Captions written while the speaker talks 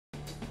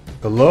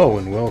Hello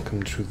and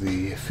welcome to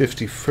the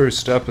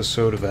 51st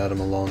episode of Adam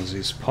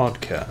Alonzi's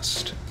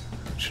podcast.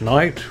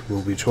 Tonight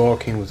we'll be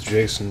talking with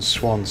Jason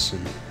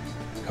Swanson,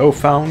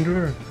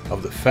 co-founder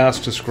of the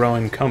fastest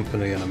growing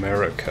company in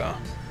America.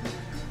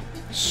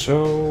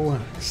 So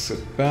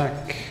sit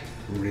back,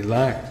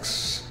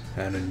 relax,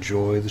 and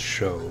enjoy the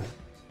show.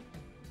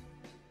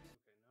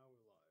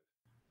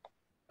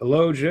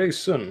 Hello,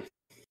 Jason.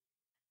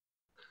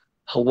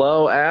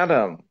 Hello,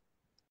 Adam.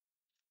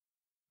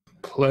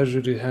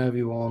 Pleasure to have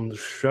you on the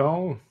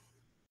show.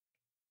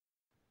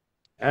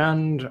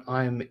 And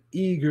I'm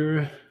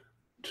eager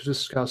to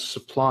discuss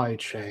supply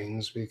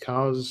chains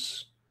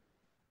because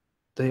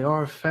they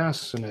are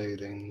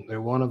fascinating.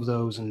 They're one of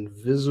those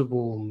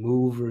invisible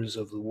movers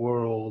of the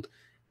world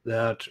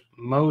that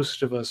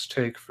most of us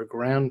take for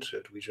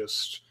granted. We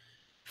just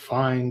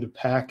find a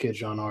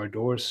package on our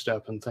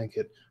doorstep and think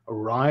it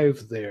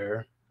arrived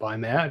there by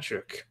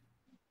magic.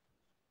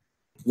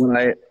 When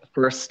I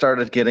first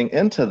started getting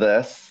into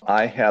this,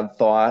 I had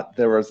thought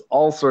there was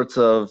all sorts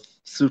of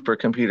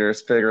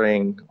supercomputers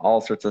figuring all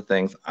sorts of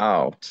things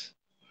out.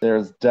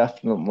 There's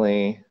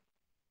definitely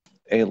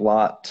a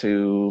lot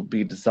to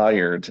be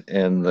desired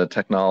in the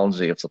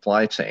technology of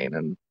supply chain,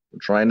 and we're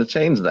trying to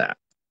change that.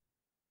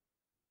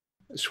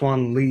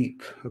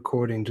 SwanLeap,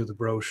 according to the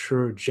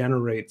brochure,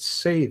 generates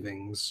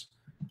savings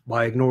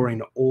by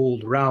ignoring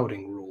old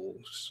routing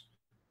rules,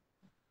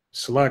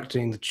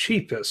 selecting the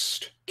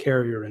cheapest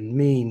carrier and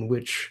mean,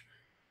 which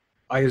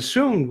I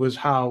assumed was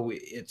how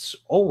it's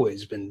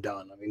always been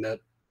done. I mean, that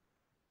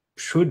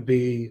should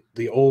be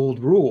the old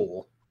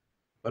rule,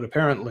 but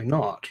apparently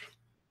not.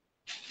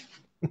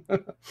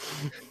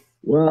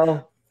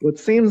 Well, what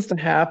seems to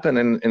happen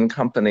in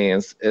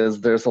companies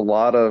is there's a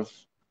lot of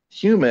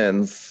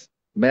humans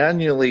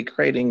manually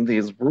creating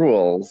these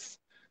rules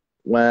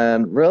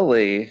when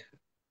really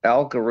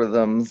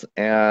algorithms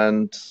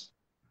and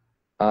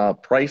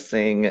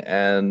pricing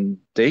and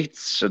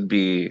dates should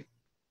be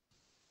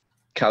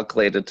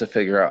calculated to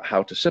figure out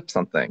how to ship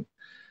something.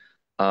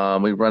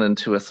 We run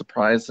into a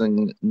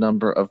surprising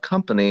number of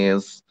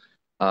companies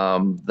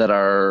that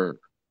are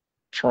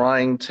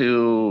trying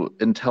to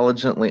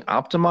intelligently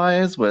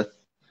optimize with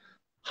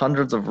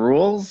hundreds of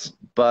rules,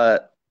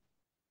 but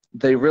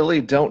they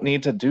really don't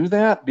need to do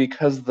that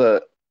because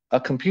a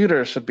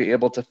computer should be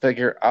able to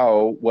figure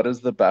out what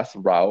is the best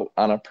route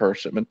on a per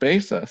shipment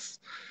basis.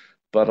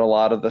 But a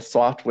lot of the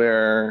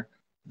software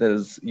that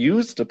is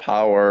used to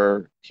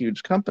power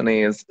huge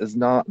companies is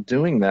not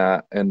doing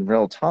that in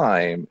real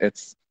time.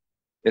 It's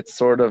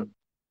sort of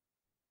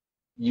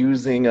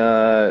using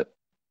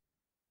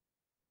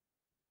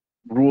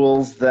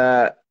rules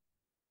that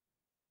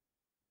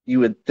you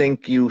would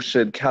think you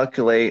should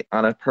calculate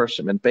on a per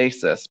shipment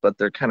basis, but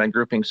they're kind of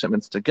grouping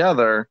shipments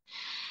together,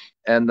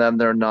 and then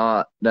they're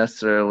not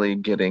necessarily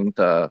getting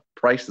the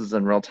prices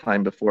in real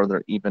time before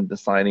they're even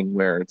deciding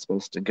where it's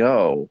supposed to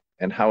go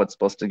and how it's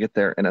supposed to get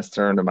there in a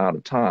certain amount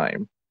of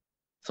time.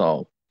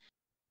 So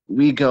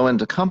we go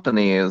into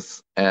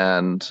companies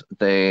and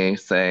they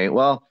say,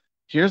 well,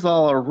 here's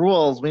all our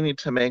rules. We need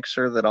to make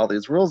sure that all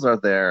these rules are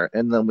there.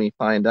 And then we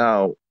find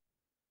out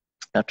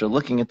after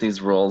looking at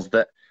these rules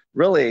that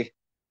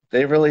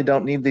they really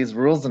don't need these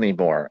rules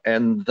anymore.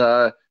 And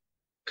the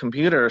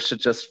computer should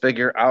just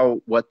figure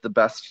out what the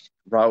best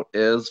route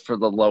is for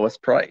the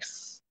lowest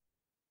price.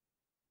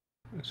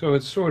 So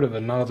it's sort of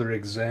another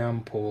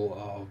example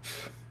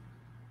of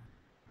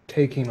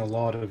taking a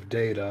lot of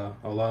data,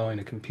 allowing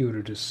a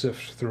computer to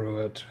sift through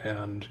it,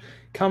 and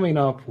coming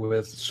up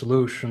with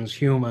solutions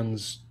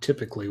humans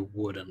typically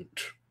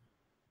wouldn't.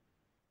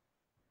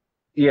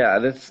 Yeah,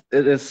 it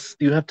is.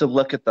 You have to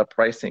look at the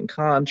pricing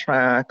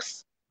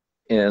contracts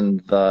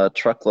in the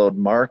truckload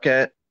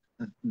market.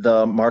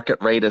 The market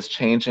rate is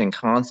changing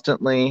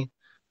constantly.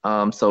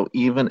 So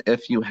even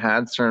if you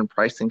had certain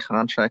pricing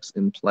contracts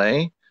in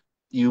play,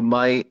 you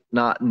might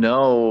not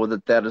know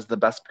that that is the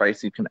best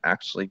price you can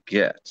actually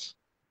get.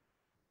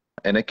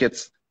 And it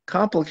gets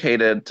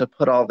complicated to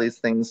put all these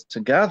things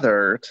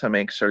together to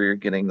make sure you're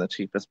getting the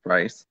cheapest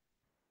price.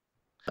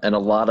 And a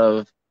lot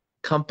of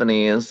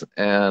companies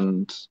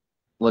and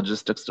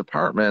logistics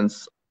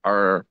departments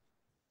are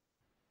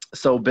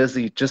so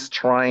busy just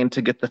trying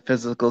to get the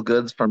physical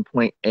goods from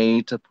point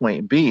A to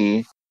point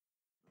B,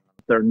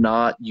 they're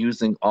not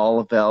using all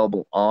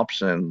available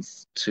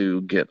options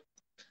to get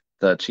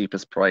the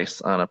cheapest price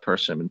on a per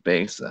shipment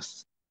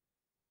basis.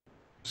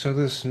 So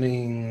this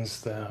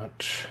means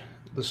that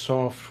the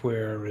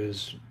software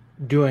is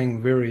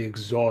doing very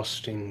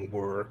exhausting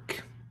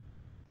work,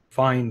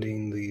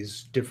 finding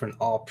these different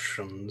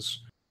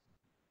options.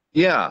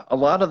 Yeah, a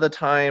lot of the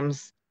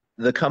times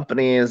the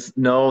companies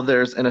know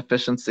there's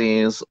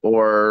inefficiencies,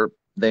 or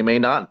they may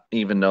not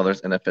even know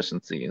there's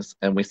inefficiencies,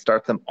 and we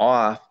start them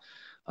off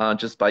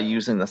just by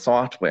using the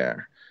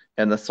software.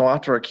 And the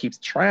software keeps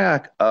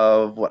track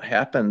of what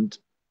happened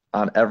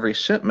on every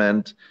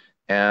shipment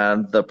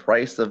and the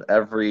price of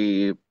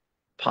every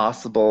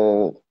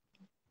possible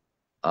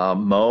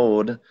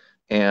mode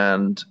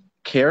and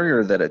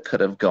carrier that it could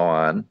have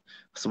gone.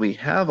 So we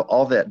have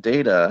all that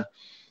data,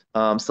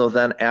 So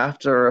then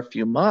after a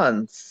few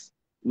months,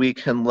 we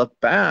can look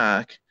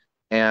back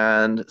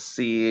and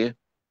see,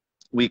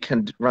 we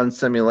can run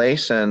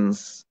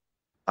simulations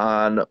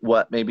on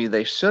what maybe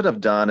they should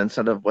have done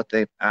instead of what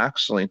they've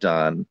actually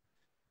done,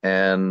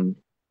 and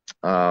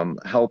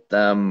help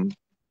them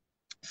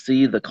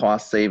see the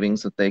cost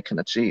savings that they can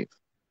achieve.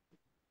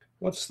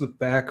 What's the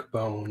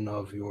backbone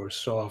of your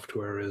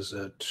software? Is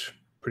it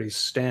pretty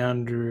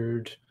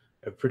standard,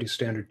 a pretty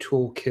standard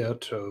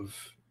toolkit of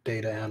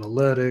data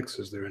analytics?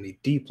 Is there any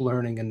deep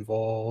learning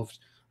involved?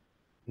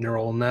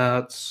 Neural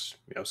nets,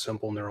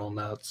 simple neural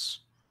nets?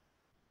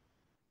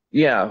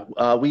 Yeah,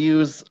 we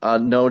use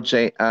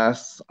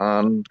Node.js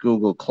on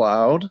Google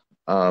Cloud.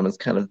 It's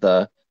kind of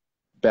the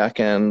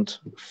backend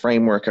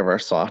framework of our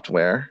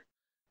software.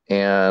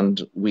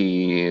 And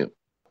we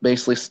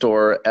basically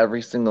store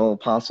every single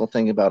possible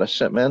thing about a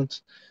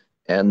shipment.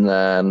 And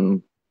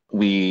then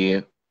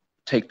we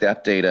take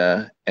that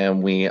data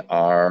and we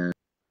are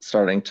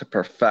starting to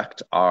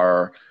perfect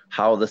our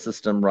how the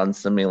system runs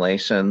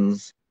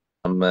simulations,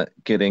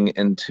 getting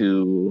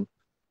into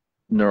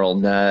neural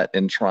net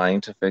and trying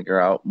to figure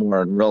out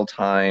more in real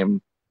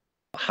time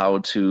how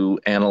to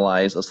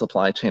analyze a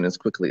supply chain as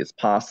quickly as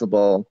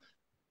possible.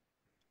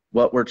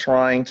 What we're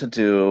trying to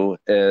do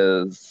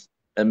is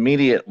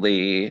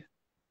immediately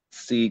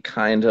see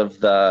kind of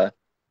the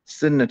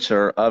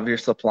signature of your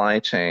supply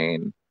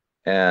chain,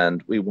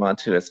 and we want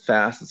to, as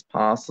fast as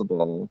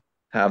possible,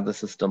 have the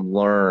system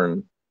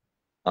learn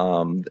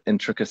the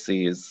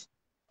intricacies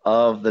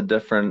of the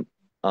different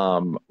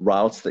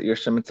routes that your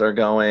shipments are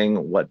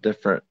going, what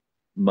different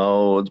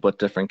modes, what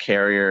different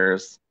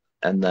carriers,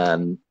 and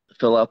then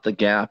fill out the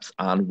gaps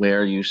on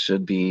where you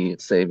should be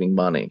saving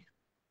money.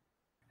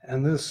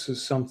 And this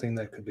is something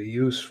that could be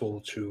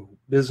useful to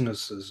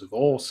businesses of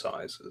all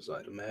sizes,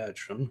 I'd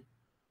imagine.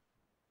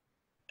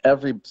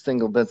 Every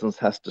single business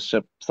has to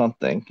ship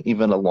something.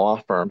 Even a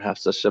law firm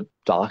has to ship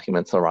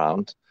documents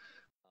around.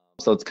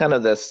 So it's kind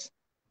of this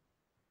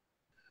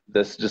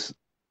just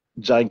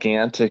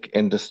gigantic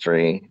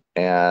industry,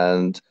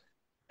 and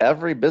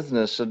every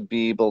business should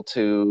be able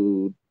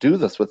to do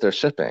this with their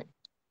shipping.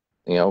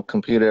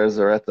 Computers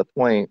are at the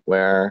point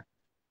where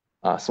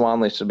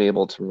SwanLeap should be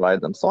able to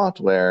provide them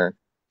software.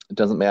 It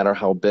doesn't matter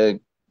how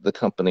big the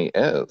company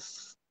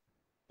is.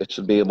 It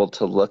should be able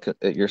to look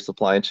at your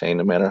supply chain,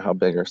 no matter how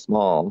big or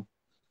small,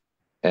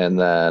 and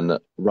then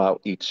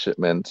route each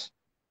shipment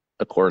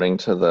according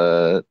to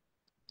the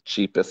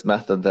cheapest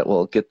method that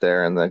will get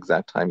there in the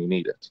exact time you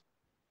need it.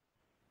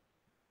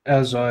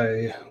 As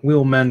I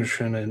will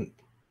mention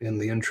in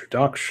the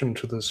introduction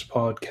to this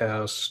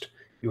podcast,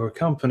 your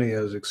company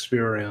has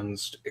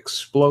experienced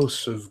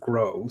explosive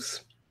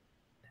growth,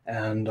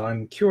 and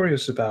I'm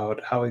curious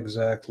about how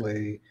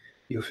exactly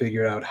you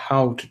figure out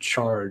how to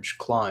charge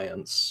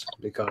clients,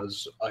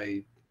 because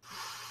I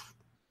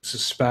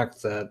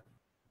suspect that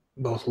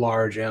both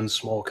large and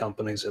small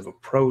companies have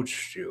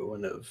approached you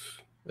and have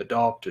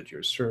adopted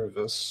your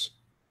service.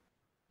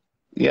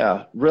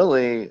 Yeah,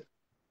 really,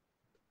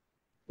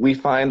 we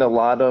find a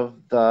lot of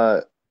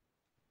the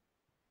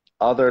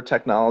other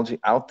technology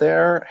out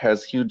there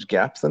has huge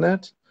gaps in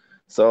it.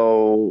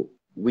 So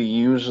we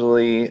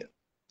usually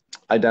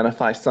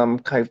identify some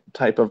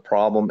type of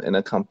problem in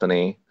a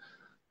company,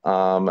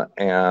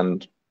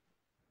 and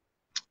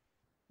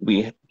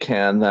we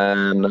can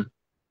then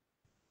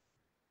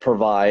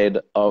provide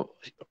a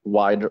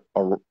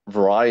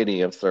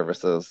variety of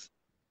services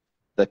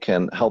that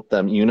can help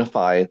them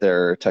unify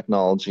their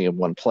technology in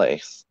one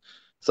place.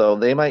 So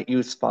they might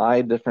use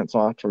 5 different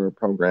software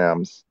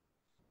programs,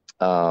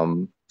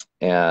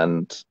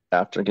 and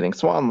after getting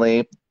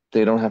SwanLeap,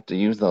 they don't have to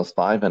use those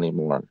 5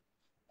 anymore.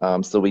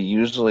 So we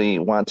usually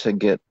want to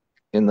get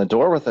in the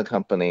door with a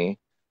company.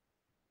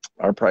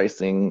 Our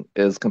pricing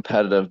is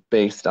competitive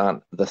based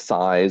on the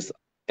size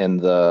and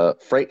the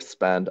freight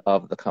spend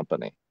of the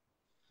company.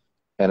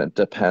 And it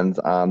depends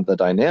on the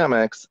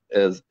dynamics,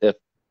 is if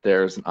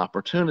there's an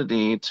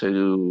opportunity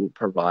to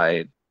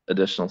provide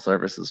additional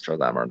services for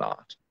them or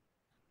not.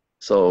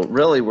 So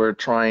really, we're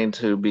trying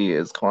to be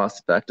as cost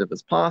effective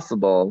as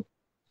possible.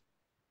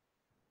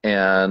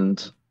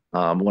 And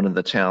one of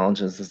the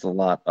challenges is a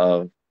lot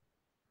of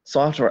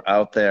software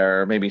out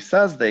there maybe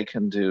says they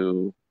can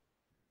do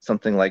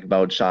something like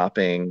mode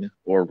shopping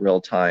or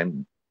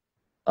real-time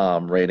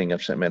rating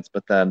of shipments,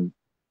 but then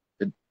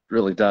it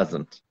really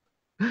doesn't.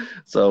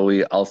 So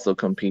we also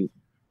compete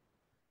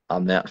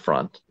on that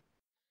front.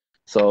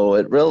 So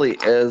it really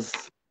is,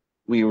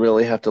 we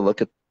really have to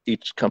look at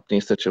each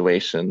company's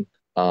situation.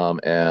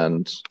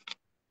 And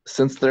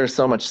since there's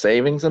so much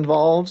savings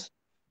involved,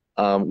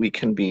 we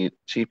can be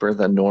cheaper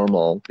than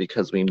normal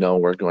because we know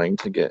we're going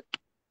to get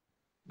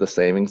the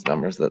savings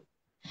numbers that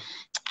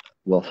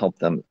will help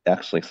them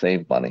actually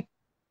save money.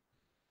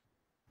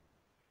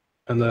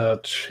 And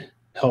that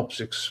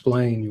helps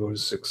explain your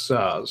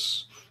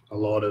success. A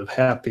lot of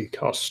happy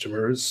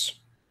customers.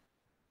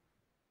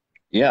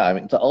 Yeah, I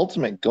mean, the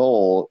ultimate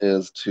goal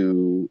is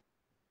to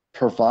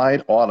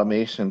provide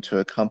automation to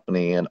a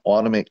company and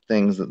automate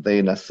things that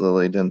they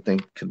necessarily didn't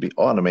think could be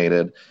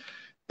automated,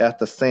 at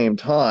the same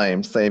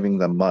time saving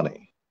them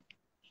money.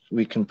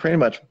 We can pretty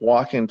much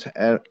walk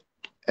into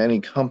any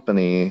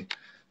company,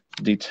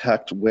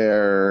 detect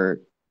where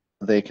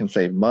they can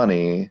save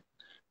money,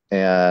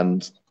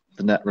 and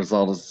the net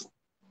result is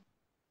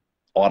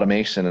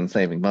automation and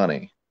saving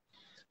money.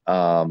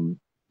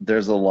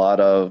 There's a lot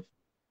of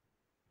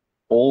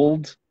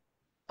old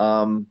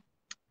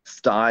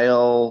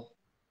style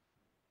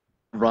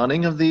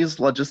running of these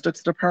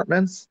logistics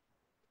departments.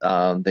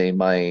 They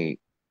might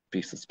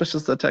be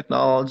suspicious of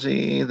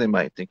technology. They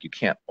might think you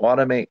can't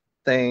automate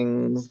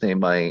things. They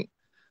might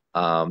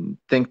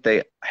think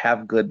they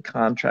have good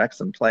contracts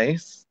in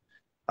place.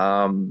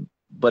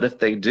 But if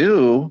they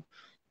do,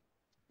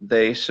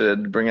 they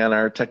should bring on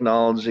our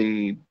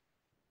technology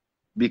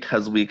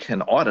because we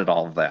can audit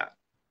all of that.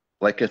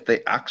 Like if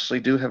they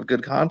actually do have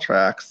good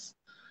contracts,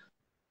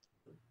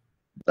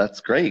 that's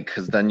great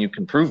because then you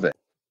can prove it.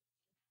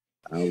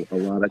 A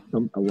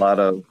lot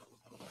of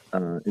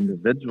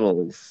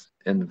individuals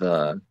in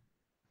the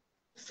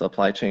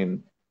supply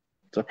chain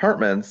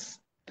departments,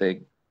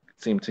 they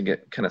seem to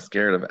get kind of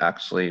scared of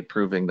actually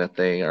proving that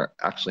they are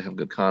actually have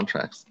good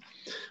contracts.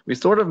 We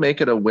sort of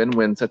make it a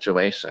win-win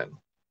situation.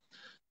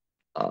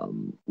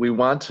 We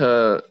want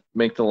to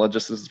make the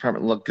logistics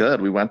department look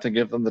good. We want to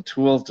give them the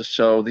tools to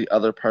show the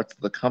other parts of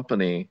the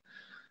company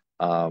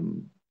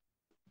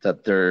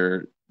that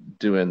they're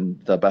doing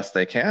the best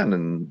they can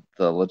in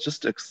the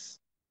logistics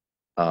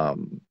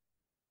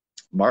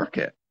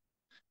market.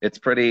 It's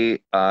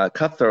pretty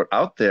cutthroat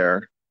out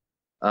there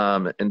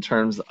in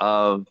terms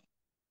of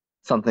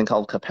something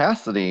called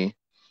capacity.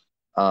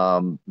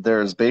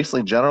 There's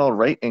basically general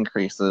rate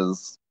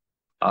increases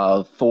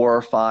of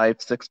 4, 5,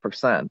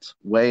 6%,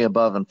 way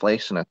above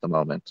inflation at the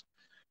moment.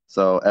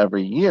 So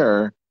every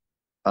year,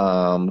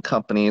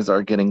 companies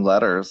are getting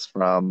letters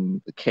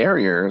from the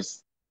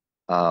carriers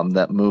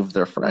that move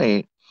their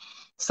freight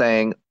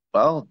saying,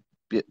 well,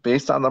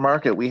 based on the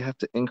market, we have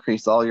to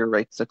increase all your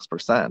rates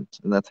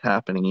 6%. And that's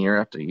happening year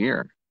after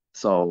year.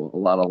 So a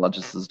lot of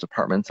logistics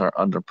departments are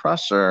under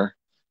pressure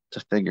to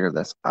figure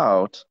this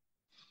out.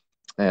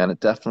 And it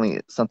definitely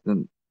is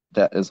something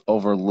that is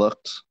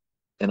overlooked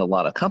in a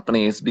lot of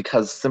companies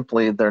because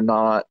simply their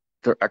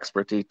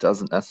expertise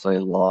doesn't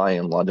necessarily lie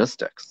in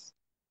logistics.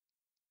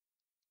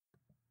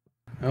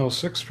 Well,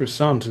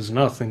 6% is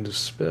nothing to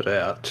spit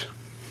at.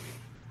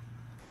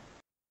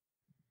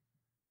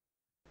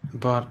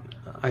 But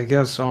I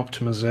guess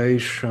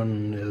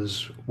optimization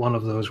is one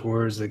of those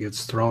words that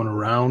gets thrown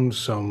around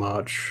so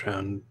much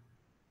and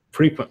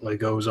frequently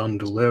goes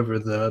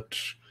undelivered that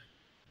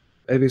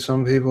maybe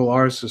some people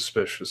are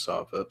suspicious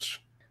of it.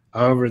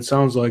 However, it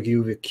sounds like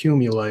you've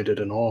accumulated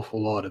an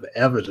awful lot of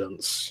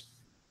evidence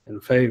in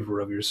favor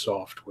of your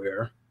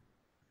software.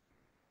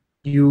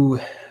 You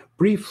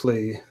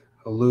briefly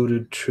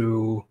alluded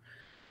to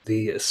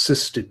the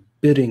assisted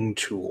bidding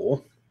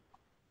tool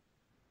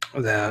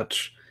that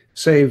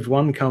saved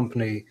one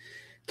company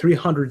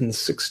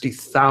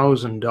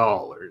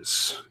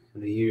 $360,000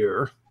 in a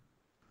year.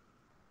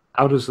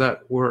 How does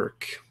that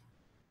work?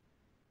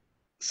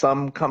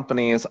 Some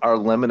companies are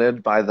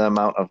limited by the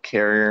amount of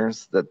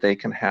carriers that they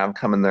can have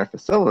come in their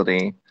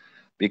facility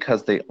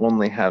because they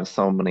only have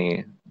so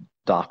many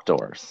dock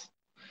doors.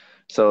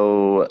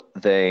 So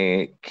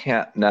they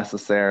can't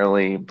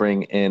necessarily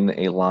bring in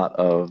a lot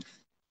of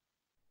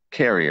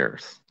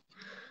carriers.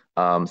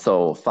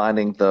 So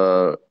finding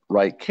the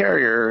right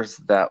carriers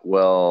that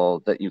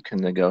you can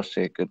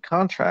negotiate good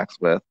contracts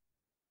with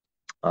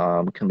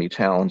can be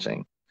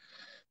challenging.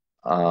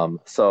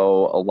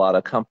 So a lot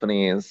of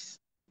companies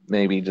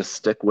maybe just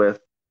stick with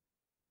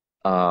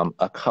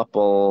a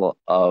couple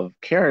of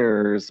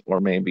carriers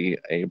or maybe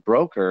a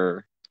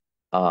broker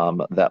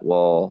that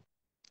will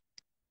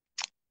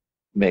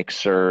make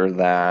sure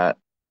that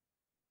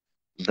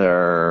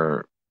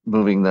they're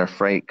moving their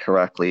freight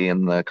correctly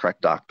in the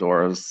correct dock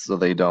doors so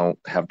they don't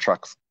have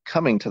trucks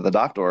coming to the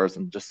dock doors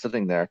and just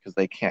sitting there because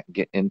they can't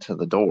get into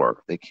the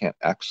door. They can't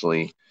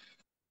actually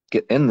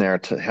get in there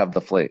to have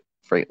the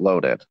freight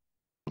loaded.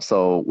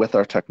 So with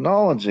our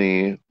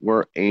technology,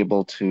 we're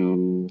able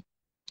to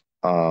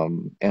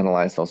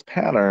analyze those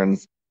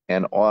patterns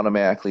and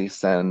automatically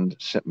send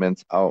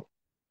shipments out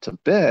to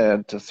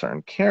bid to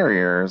certain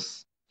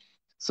carriers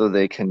so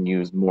they can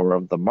use more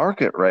of the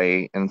market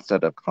rate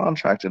instead of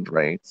contracted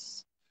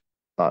rates.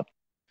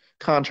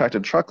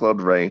 Contracted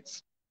truckload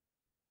rates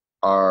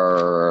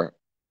are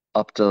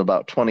up to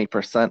about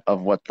 20%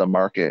 of what the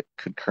market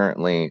could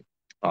currently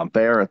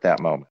bear at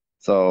that moment.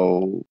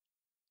 So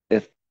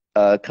if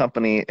a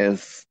company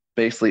is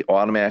basically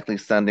automatically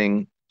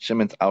sending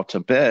shipments out to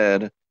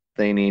bid,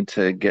 they need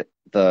to get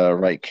the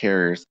right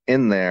carriers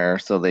in there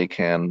so they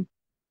can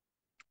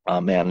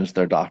manage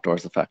their dock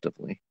doors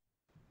effectively.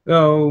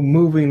 So,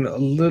 moving a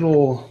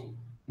little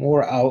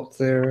more out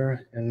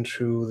there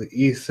into the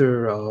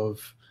ether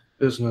of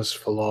business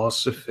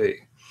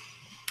philosophy,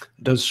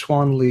 does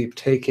SwanLeap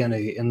take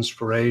any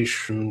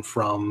inspiration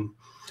from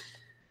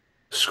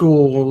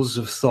schools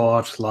of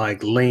thought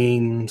like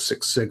Lean,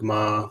 Six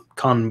Sigma,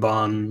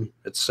 Kanban,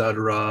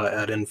 etc.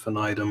 ad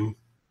infinitum?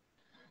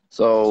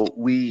 So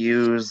we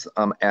use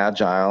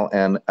Agile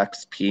and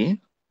XP.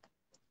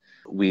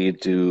 We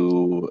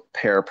do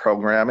pair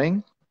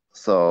programming.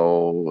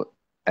 So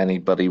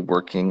anybody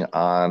working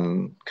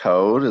on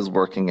code is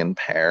working in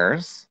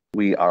pairs.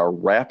 We are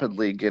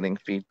rapidly getting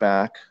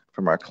feedback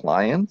from our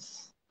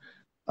clients.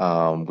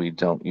 We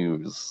don't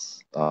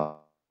use the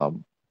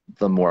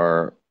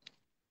more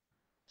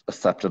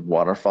accepted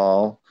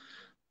waterfall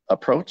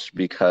approach,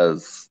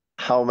 because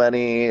how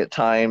many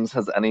times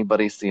has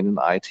anybody seen an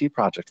IT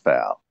project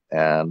fail?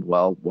 And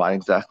well, why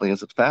exactly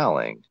is it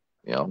failing?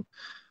 You know,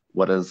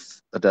 what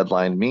does a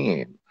deadline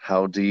mean?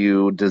 How do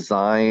you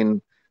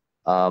design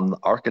the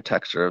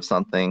architecture of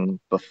something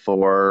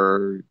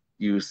before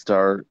you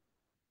start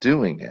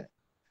doing it?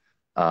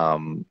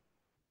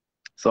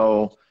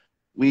 So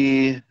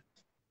we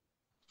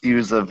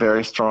use a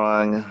very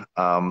strong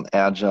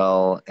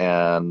Agile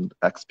and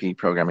XP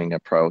programming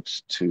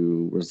approach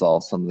to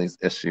resolve some of these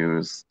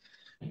issues.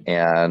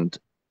 And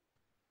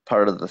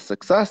part of the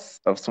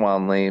success of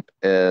SwanLeap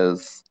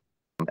is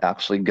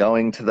actually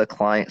going to the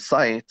client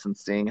sites and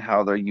seeing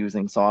how they're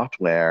using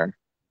software,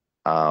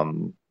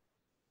 um,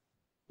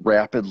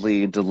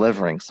 rapidly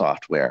delivering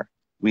software.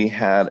 We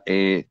had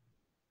a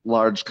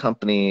large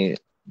company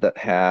that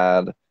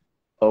had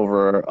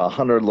over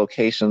 100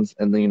 locations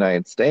in the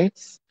United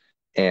States,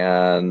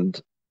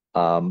 and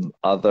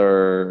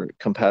other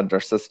competitor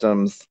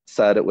systems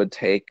said it would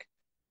take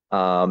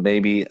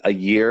maybe a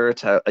year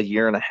to a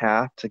year and a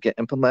half to get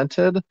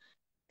implemented,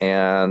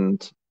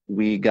 and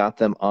we got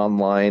them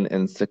online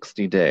in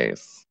 60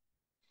 days.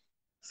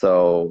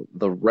 So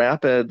the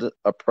rapid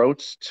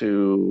approach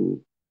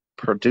to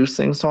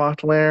producing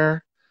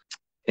software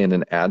in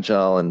an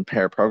agile and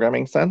pair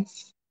programming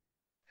sense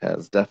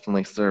has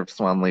definitely served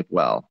SwanLeap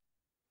well.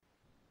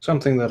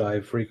 Something that I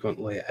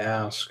frequently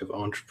ask of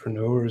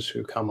entrepreneurs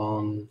who come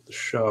on the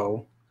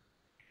show,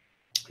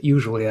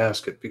 usually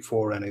ask it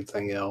before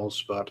anything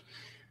else, but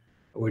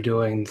we're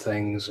doing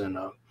things in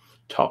a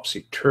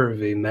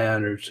topsy-turvy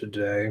manner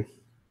today,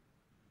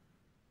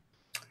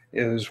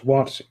 is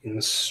what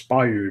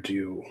inspired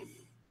you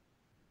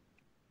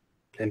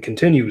and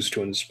continues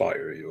to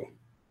inspire you?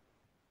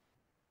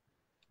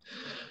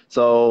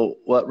 So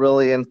what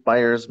really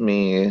inspires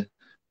me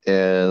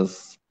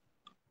is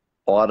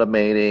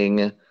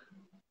automating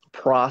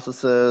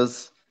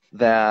processes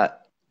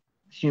that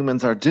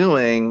humans are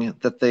doing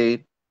that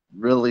they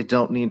really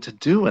don't need to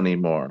do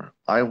anymore.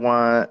 I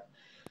want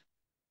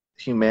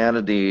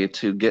humanity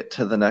to get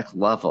to the next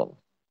level.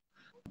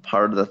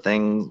 Part of the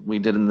thing we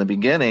did in the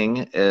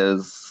beginning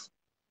is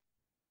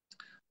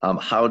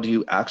how do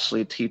you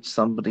actually teach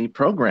somebody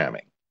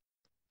programming?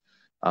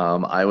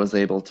 I was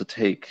able to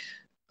take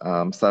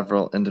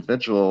several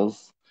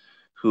individuals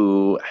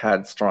who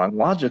had strong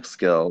logic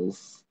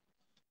skills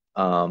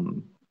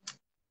um,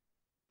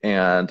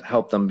 and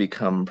help them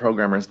become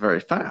programmers very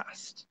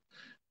fast.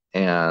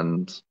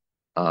 And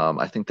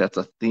I think that's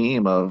a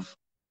theme of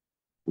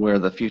where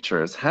the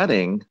future is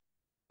heading.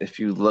 If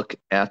you look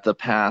at the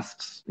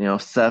past,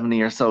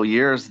 70 or so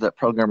years that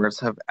programmers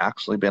have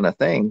actually been a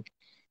thing,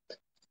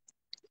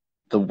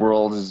 the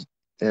world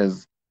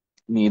is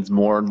needs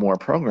more and more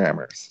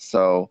programmers.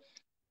 So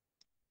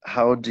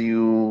how do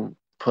you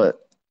put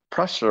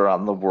pressure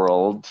on the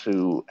world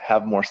to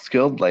have more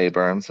skilled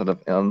labor instead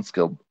of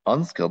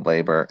unskilled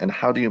labor? And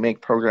how do you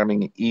make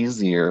programming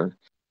easier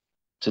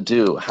to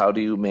do? How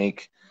do you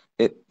make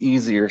it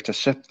easier to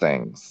ship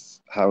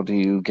things? How do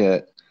you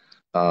get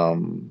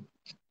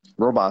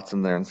robots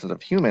in there instead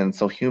of humans,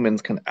 so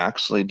humans can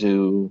actually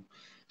do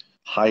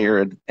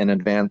higher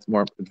and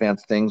more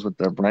advanced things with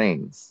their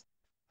brains?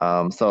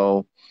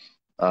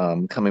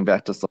 Coming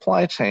back to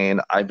supply chain,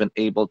 I've been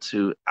able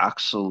to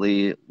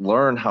actually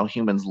learn how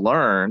humans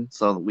learn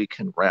so that we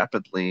can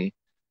rapidly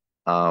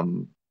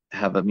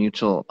have a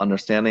mutual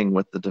understanding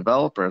with the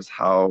developers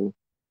how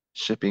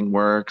shipping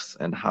works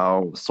and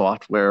how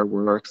software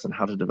works and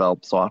how to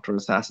develop software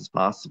as fast as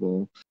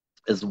possible,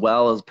 as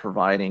well as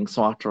providing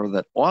software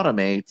that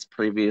automates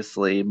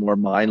previously more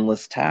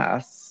mindless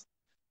tasks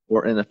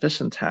or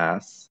inefficient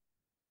tasks,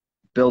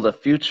 build a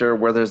future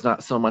where there's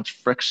not so much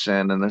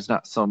friction and there's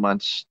not so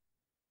much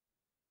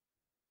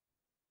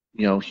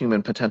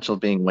human potential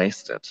being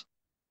wasted.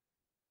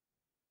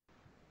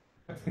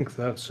 I think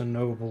that's a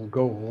noble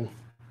goal.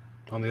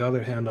 On the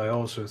other hand, I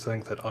also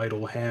think that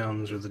idle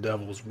hands are the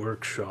devil's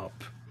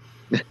workshop.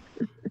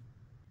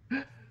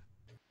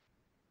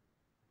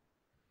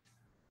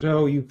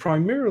 So you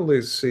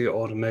primarily see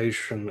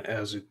automation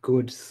as a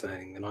good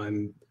thing, and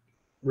I'm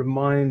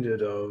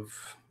reminded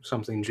of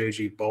something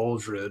J.G.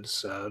 Baldred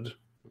said,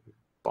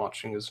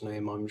 botching his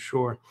name, I'm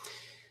sure,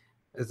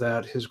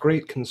 that his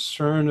great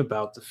concern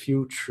about the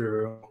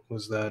future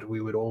was that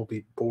we would all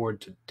be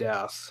bored to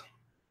death.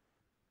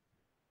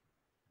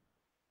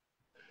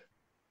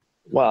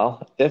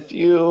 Well,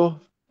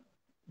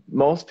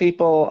 most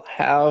people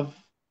have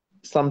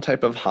some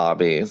type of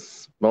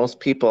hobbies. Most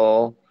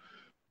people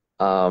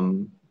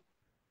um,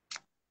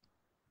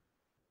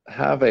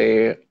 have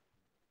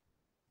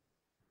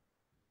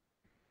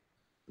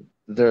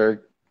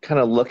they're kind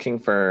of looking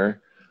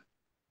for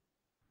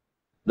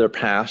their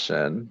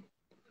passion.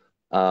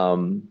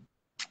 Um,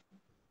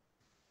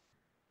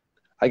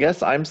 I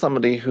guess I'm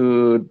somebody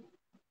who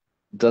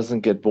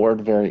doesn't get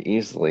bored very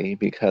easily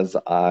because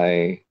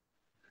I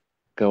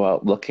go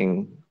out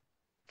looking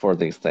for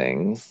these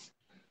things.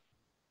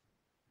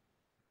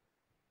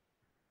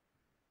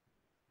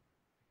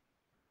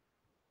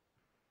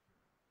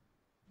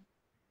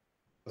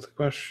 The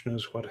question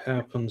is what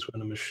happens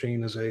when a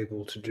machine is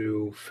able to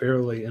do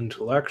fairly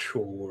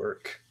intellectual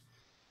work.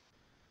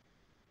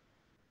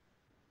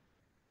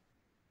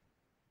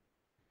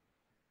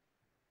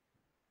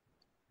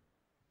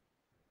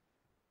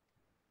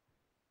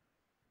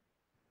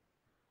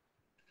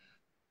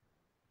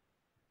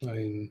 I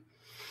mean,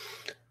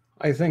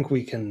 I think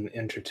we can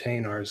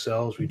entertain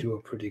ourselves. We do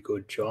a pretty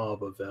good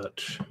job of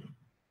it.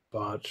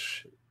 But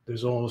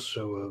there's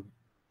also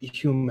a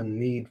human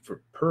need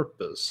for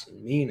purpose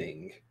and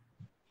meaning.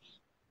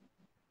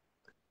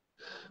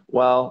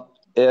 Well,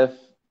 if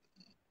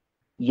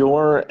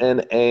you're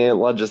in a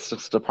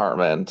logistics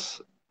department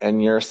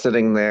and you're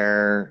sitting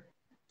there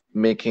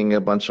making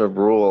a bunch of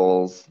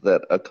rules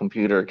that a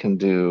computer can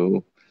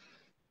do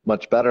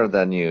much better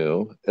than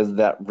you, is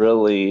that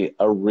really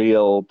a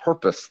real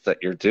purpose that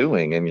you're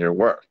doing in your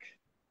work?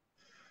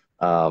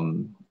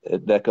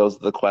 That goes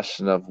to the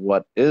question of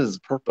what is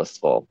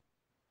purposeful.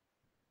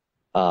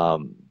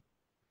 Um,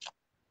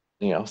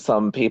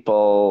 some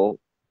people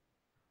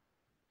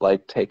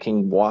like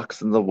taking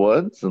walks in the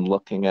woods and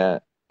looking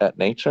at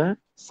nature.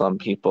 Some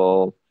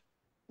people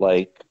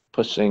like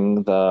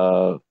pushing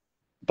the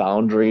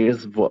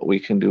boundaries of what we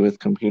can do with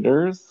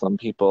computers. Some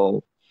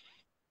people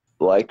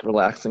like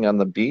relaxing on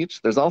the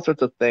beach. There's all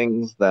sorts of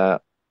things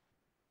that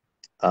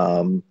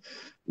um,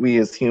 we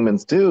as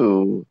humans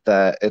do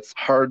that it's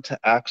hard to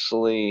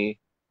actually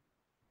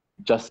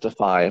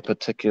justify a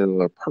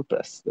particular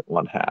purpose that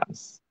one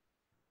has.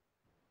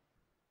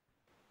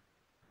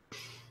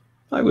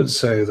 I would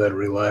say that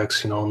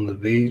relaxing on the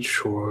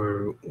beach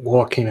or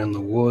walking in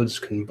the woods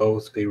can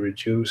both be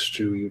reduced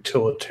to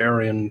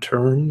utilitarian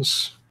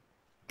terms.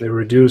 They're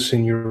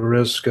reducing your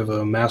risk of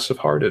a massive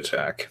heart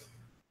attack.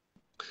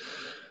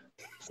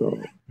 So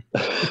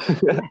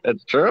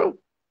it's true.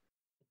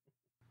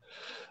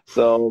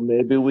 So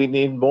maybe we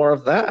need more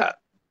of that.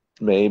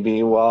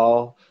 Maybe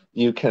while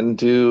you can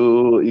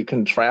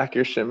track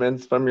your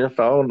shipments from your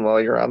phone while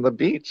you're on the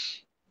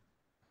beach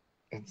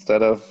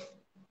instead of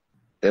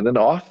in an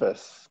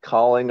office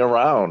calling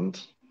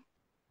around.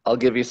 I'll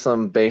give you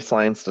some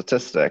baseline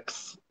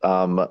statistics.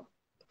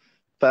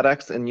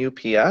 FedEx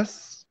and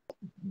UPS,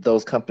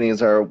 those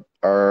companies are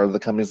the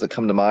companies that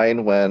come to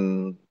mind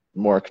when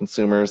more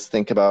consumers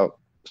think about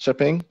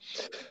shipping.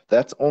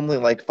 That's only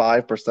like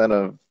 5%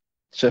 of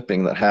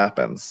shipping that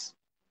happens.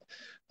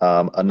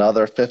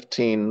 Another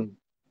 15%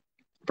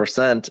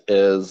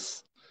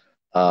 is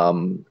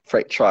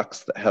freight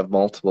trucks that have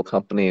multiple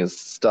companies'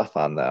 stuff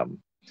on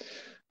them.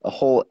 A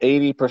whole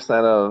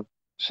 80% of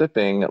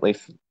shipping, at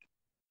least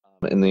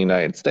in the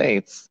United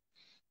States,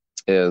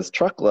 is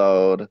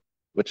truckload,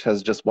 which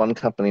has just one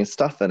company's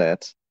stuff in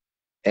it.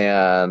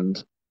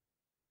 And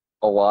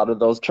a lot of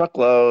those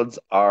truckloads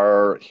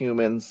are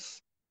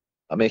humans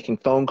making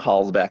phone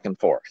calls back and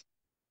forth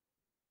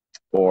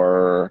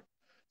or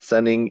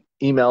sending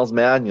emails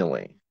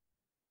manually.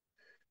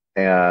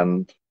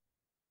 And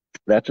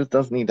that just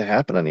doesn't need to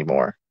happen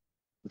anymore.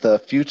 The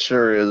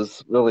future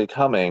is really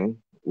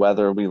coming,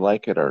 whether we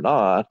like it or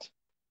not,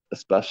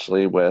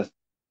 especially with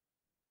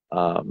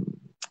um,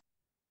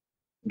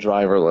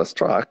 driverless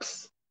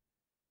trucks.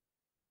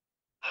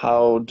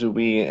 How do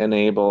we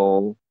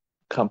enable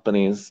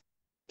companies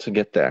to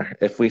get there?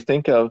 If we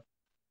think of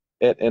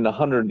it in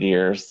 100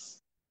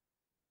 years,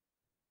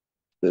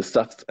 this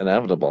stuff's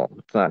inevitable.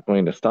 It's not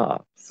going to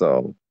stop.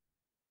 So,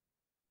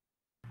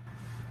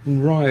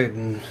 Right,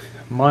 and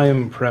my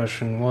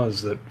impression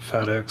was that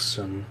FedEx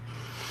and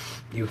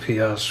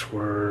UPS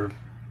were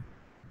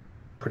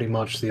pretty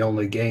much the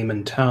only game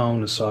in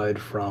town aside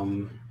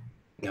from,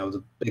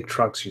 the big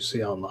trucks you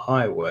see on the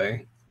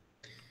highway.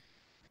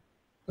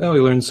 Well,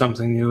 we learn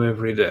something new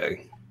every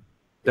day.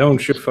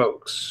 Don't you,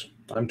 folks?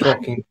 I'm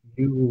talking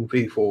to you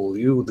people,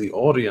 you, the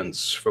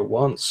audience, for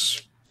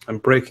once. I'm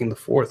breaking the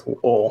fourth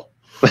wall.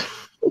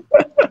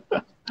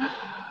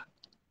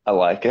 I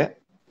like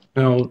it.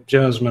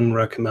 Jasmine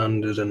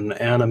recommended an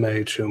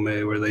anime to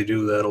me where they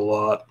do that a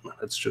lot.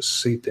 It's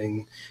just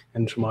seeping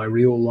into my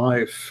real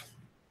life.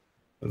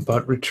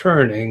 But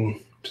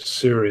returning to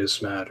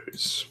serious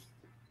matters.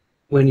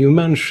 When you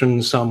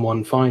mention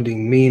someone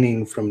finding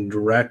meaning from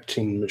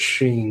directing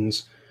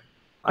machines,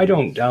 I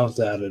don't doubt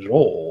that at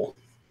all.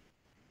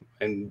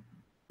 And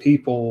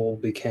people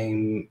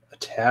became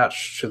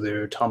attached to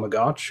their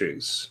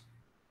Tamagotchis,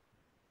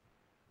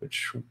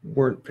 which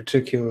weren't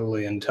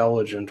particularly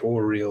intelligent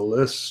or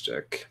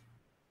realistic.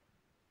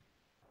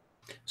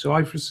 So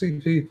I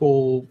foresee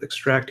people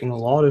extracting a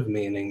lot of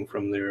meaning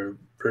from their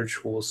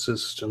virtual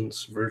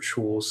assistants,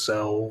 virtual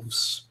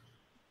selves,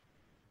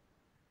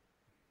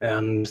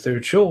 and their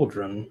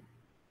children.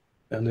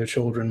 And their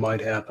children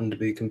might happen to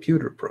be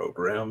computer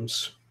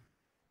programs.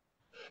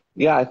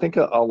 Yeah, I think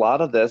a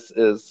lot of this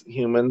is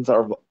humans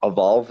are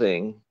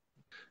evolving,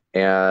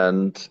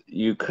 and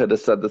you could have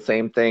said the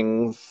same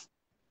things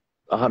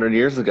 100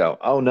 years ago.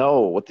 Oh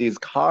no, with these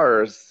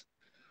cars,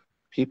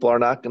 people are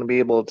not going to be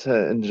able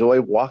to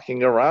enjoy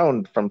walking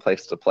around from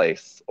place to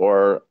place.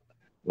 Or,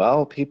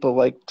 well, people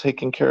like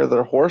taking care of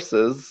their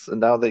horses,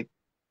 and now they're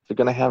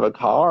going to have a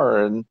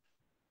car, and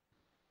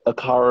a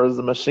car is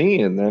a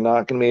machine. They're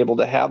not going to be able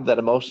to have that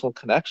emotional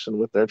connection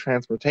with their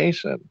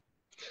transportation.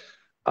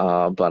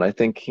 But I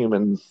think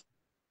humans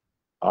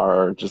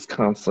are just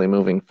constantly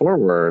moving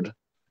forward,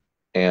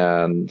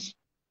 and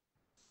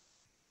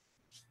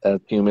as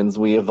humans,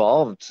 we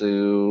evolve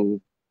to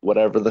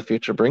whatever the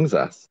future brings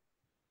us.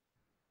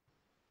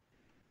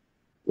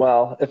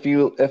 Well, if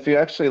you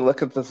actually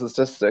look at the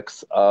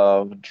statistics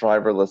of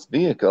driverless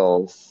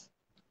vehicles,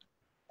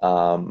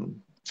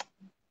 um,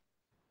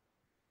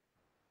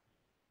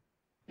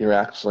 you're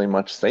actually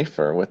much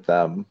safer with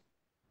them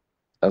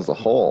as a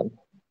whole.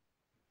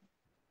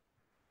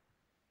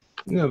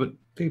 Yeah, but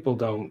people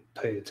don't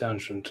pay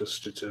attention to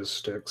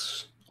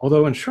statistics.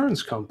 Although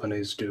insurance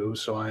companies do,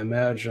 so I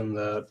imagine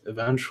that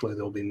eventually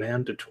they'll be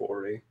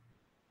mandatory.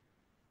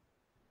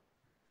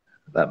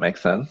 That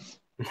makes sense.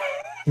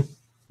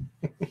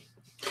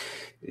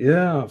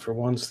 Yeah, for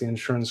once, the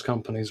insurance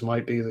companies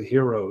might be the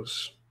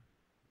heroes.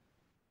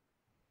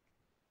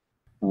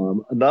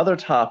 Another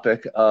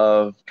topic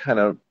of kind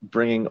of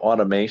bringing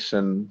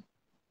automation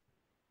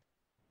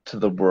to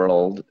the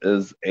world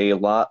is a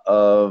lot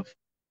of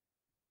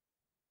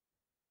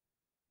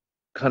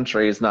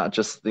countries, not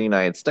just the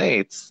United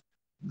States,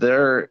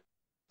 they're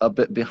a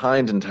bit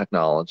behind in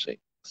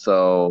technology.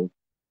 So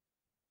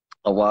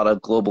a lot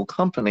of global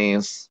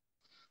companies,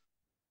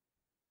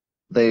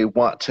 they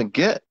want to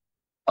get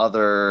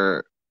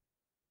other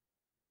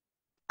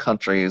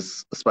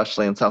countries,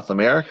 especially in South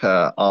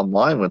America,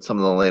 online with some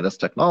of the latest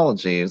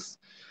technologies,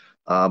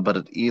 but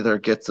it either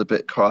gets a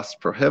bit cost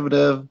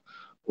prohibitive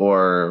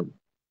or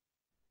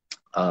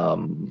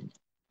um,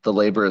 the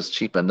labor is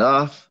cheap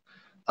enough.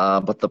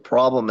 But the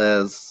problem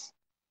is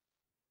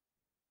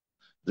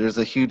there's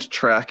a huge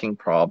tracking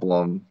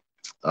problem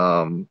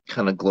kind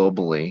of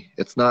globally.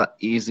 It's not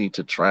easy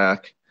to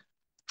track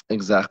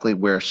exactly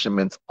where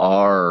shipments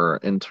are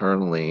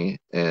internally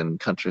in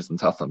countries in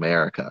South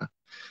America.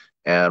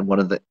 And one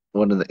of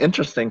the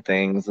interesting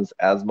things is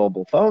as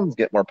mobile phones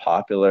get more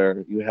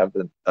popular, you have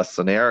a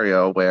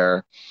scenario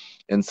where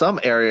in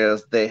some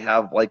areas they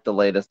have like the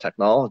latest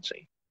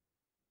technology.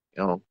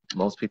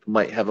 Most people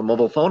might have a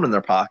mobile phone in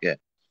their pocket,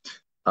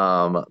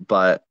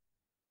 but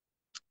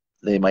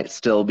they might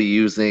still be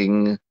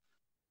using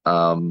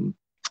um,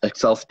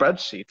 Excel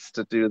spreadsheets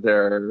to do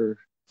their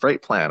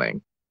freight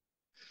planning.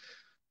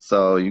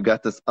 So you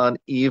got this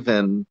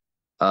uneven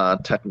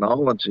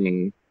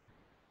technology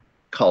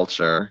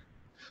culture,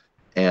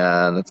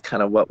 and it's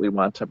kind of what we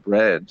want to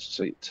bridge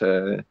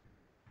to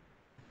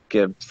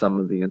give some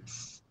of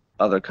these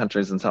other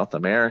countries in South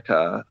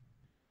America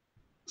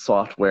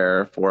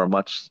software for a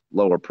much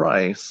lower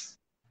price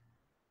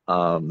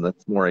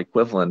that's more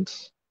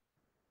equivalent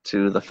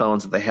to the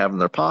phones that they have in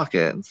their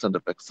pocket instead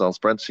of Excel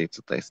spreadsheets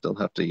that they still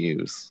have to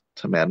use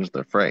to manage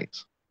their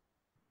freight.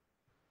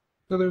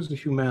 So there's a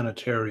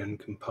humanitarian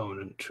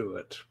component to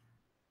it,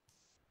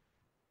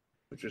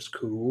 which is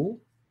cool.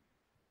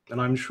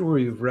 And I'm sure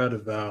you've read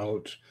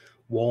about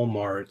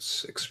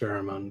Walmart's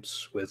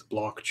experiments with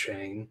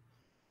blockchain.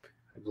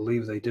 I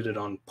believe they did it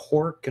on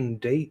pork and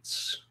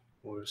dates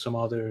or some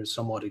other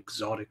somewhat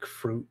exotic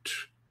fruit.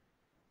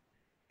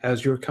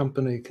 Has your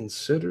company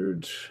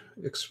considered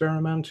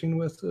experimenting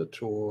with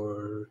it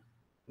or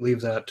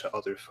leave that to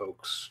other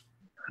folks?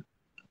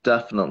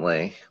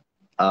 Definitely.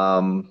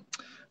 Um,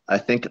 I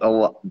think a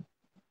lot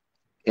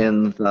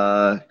in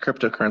the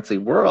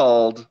cryptocurrency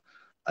world,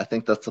 I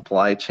think the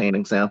supply chain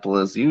example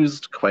is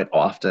used quite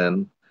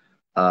often,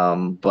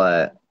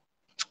 but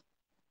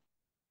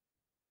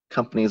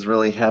companies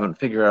really haven't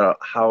figured out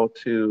how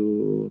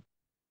to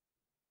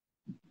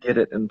get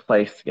it in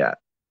place yet.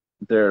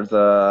 There's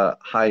a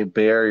high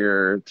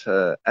barrier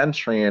to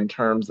entry in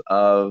terms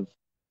of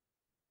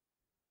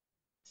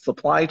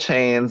supply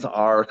chains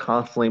are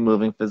constantly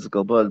moving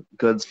physical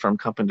goods from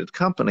company to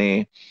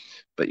company,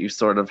 but you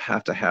sort of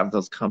have to have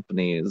those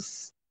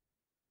companies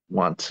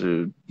want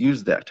to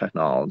use that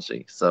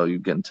technology. So you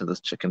get into this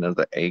chicken or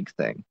the egg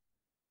thing.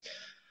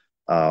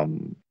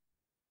 Um,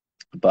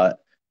 but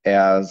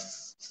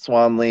as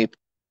SwanLeap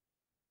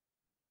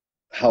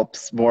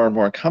helps more and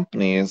more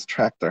companies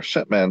track their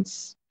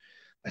shipments,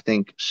 I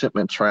think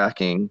shipment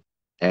tracking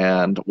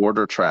and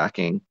order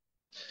tracking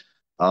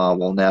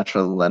will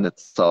naturally lend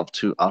itself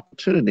to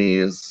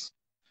opportunities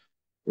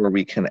where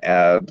we can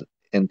add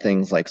in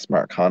things like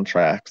smart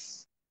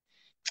contracts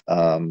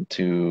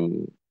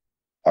to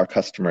our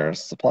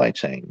customers' supply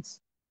chains.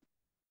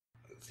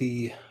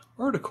 The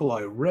article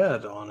I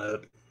read on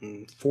it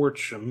in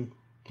Fortune,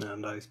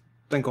 and I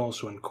think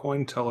also in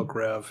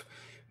Cointelegraph,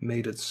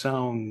 made it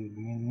sound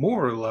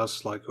more or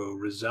less like a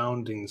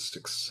resounding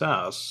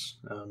success,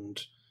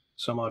 and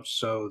so much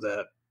so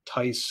that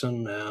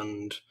Tyson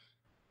and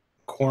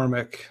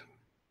McCormick,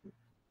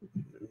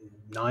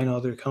 9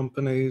 other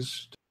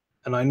companies.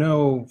 And I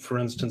know, for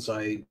instance,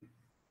 I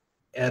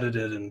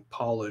edited and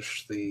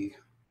polished the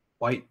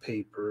white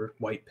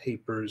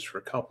papers for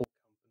a couple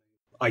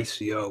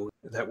ICO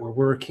that were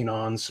working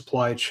on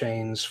supply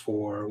chains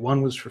for,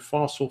 one was for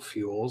fossil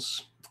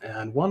fuels.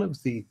 And one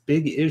of the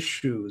big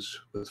issues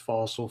with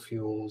fossil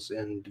fuels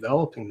in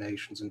developing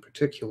nations in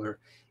particular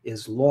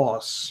is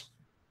loss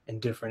in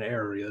different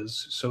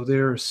areas. So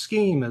their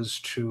scheme is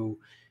to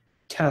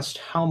test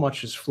how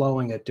much is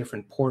flowing at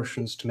different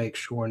portions to make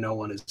sure no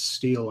one is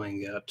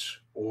stealing it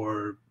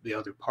or the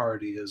other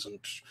party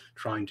isn't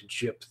trying to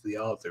gyp the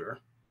other.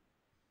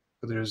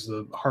 There's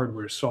the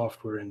hardware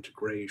software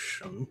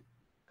integration.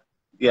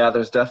 Yeah,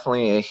 there's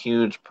definitely a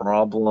huge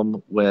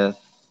problem with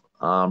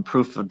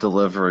proof of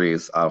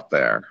deliveries out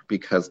there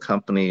because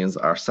companies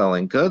are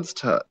selling goods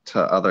to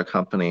other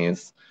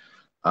companies,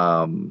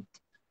 and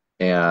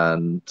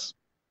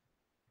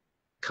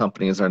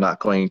companies are not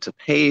going to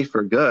pay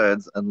for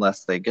goods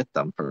unless they get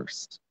them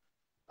first.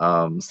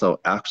 So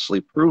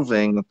actually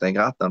proving that they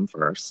got them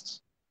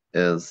first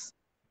is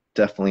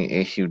definitely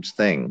a huge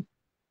thing.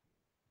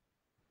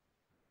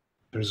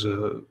 There's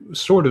a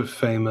sort of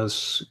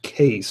famous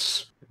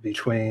case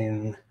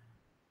between a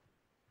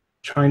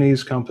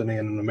Chinese company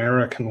and an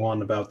American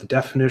one about the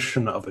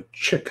definition of a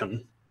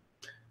chicken.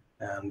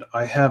 And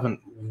I haven't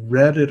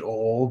read it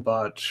all,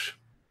 but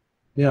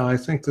yeah, I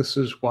think this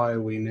is why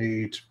we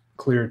need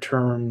clear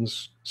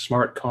terms,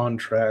 smart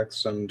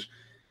contracts, and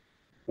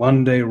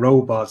one day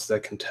robots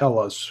that can tell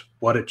us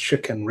what a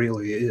chicken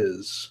really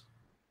is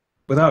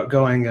without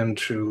going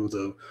into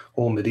the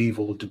whole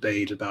medieval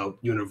debate about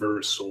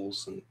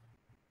universals. And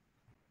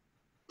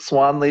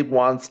SwanLeap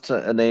wants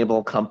to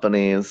enable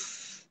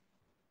companies,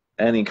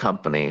 any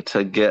company,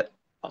 to get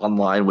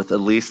online with at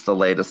least the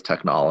latest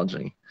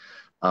technology,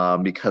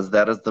 because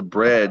that is the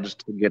bridge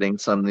to getting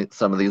some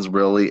of these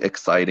really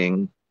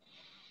exciting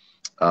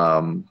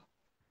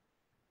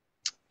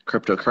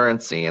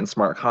cryptocurrency and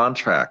smart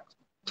contract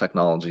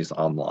technologies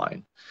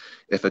online.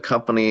 If a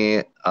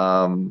company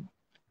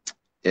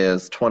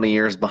is 20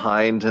 years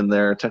behind in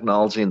their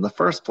technology in the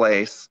first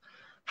place,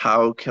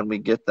 how can we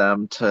get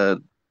them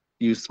to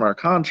use smart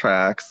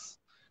contracts?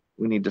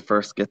 We need to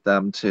first get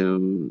them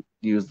to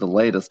use the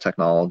latest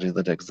technology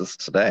that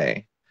exists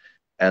today.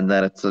 And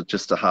then it's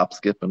just a hop,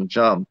 skip, and a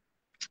jump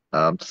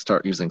to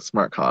start using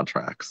smart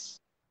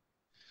contracts.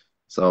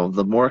 So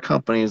the more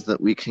companies that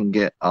we can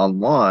get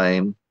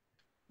online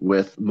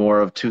with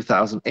more of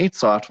 2008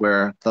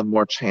 software, the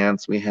more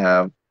chance we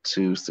have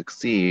to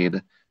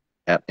succeed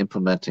at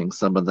implementing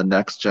some of the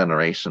next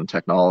generation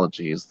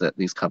technologies that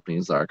these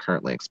companies are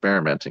currently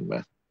experimenting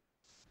with.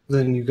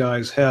 then you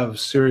guys have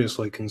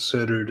seriously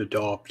considered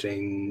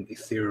adopting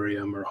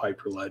Ethereum or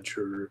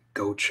Hyperledger,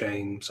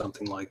 GoChain,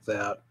 something like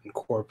that,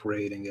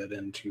 incorporating it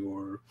into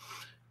your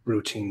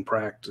routine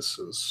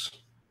practices.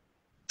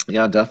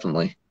 Yeah,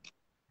 definitely.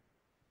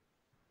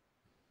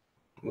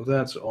 Well,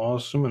 that's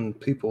awesome, and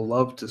people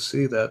love to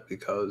see that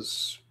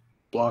because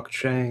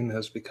blockchain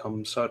has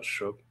become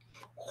such a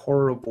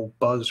horrible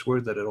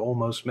buzzword that it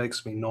almost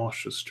makes me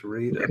nauseous to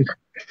read it.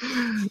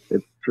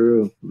 It's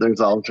true. There's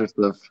all sorts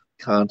of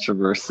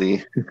controversy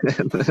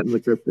in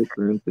the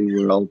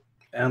cryptocurrency world.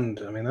 And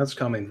I mean, that's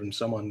coming from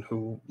someone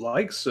who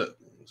likes it,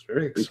 is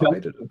very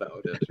excited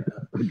about it.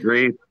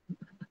 Agreed.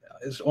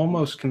 It's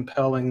almost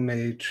compelling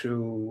me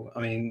to,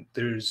 I mean,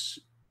 there's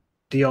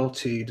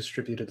DLT,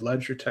 distributed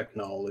ledger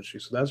technology,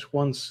 so that's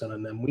one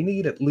synonym. We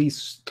need at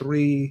least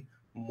 3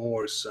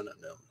 more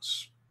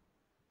synonyms.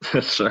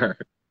 Sure.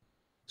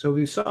 So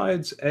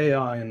besides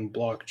AI and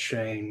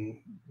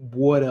blockchain,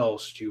 what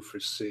else do you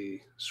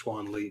foresee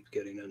SwanLeap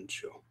getting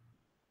into?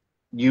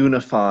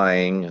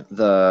 Unifying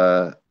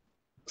the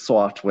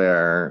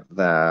software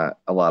that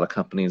a lot of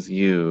companies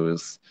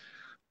use.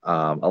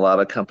 A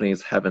lot of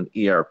companies have an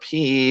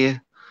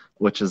ERP,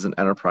 which is an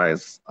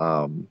enterprise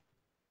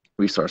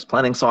resource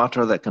planning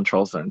software that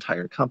controls their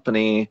entire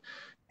company.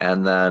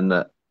 And then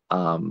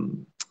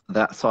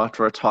that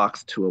software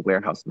talks to a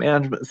warehouse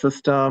management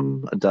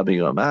system, a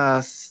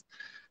WMS,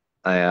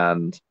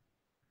 and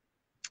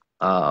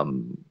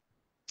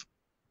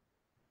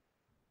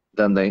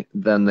then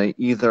they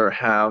either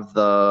have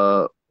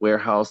the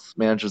warehouse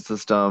management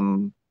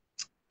system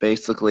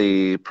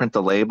basically print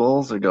the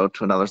labels or go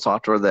to another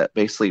software that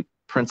basically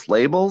prints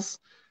labels.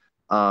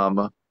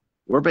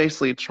 We're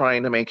basically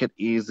trying to make it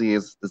as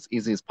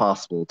easy as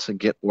possible to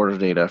get order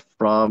data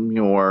from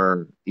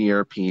your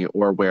ERP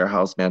or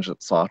warehouse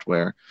management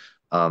software,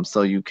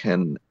 so you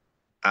can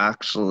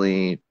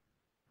actually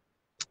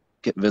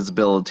get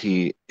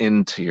visibility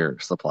into your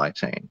supply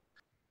chain.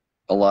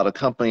 A lot of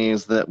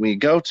companies that we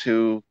go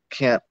to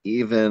can't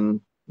even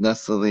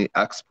necessarily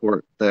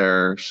export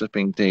their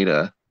shipping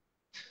data.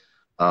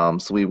 So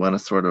we want to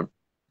sort of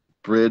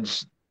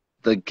bridge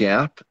the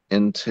gap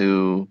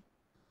into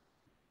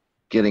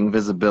getting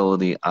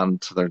visibility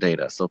onto their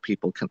data so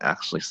people can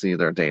actually see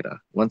their data.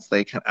 Once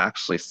they can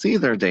actually see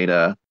their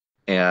data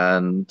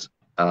and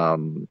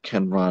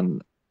can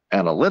run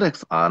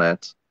analytics on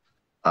it,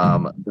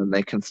 then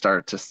they can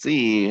start to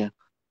see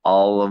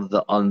all of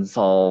the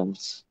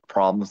unsolved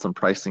problems and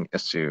pricing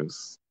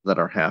issues that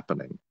are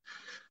happening.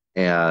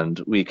 And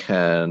we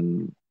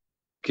can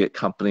get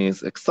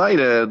companies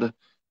excited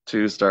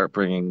to start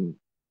bringing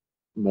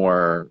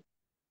more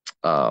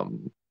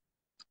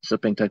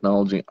shipping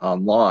technology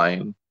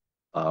online.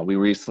 We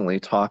recently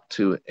talked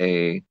to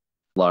a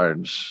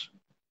large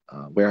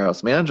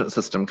warehouse management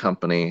system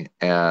company,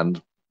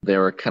 and they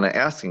were kind of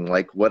asking,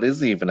 like, what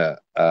is even a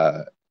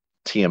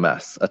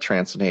TMS, a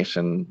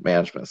transportation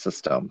management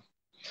system?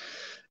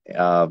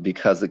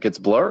 Because it gets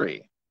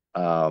blurry.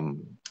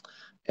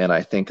 And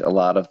I think a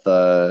lot of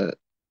the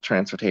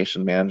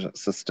transportation management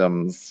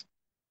systems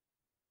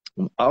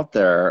out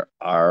there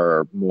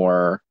are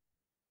more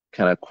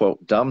kind of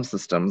quote dumb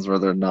systems where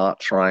they're not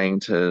trying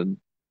to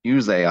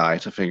use AI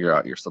to figure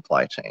out your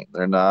supply chain.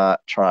 They're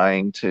not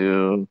trying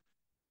to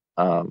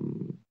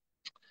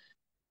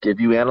give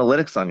you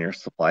analytics on your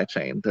supply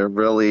chain. They're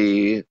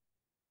really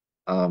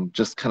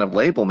just kind of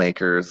label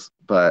makers,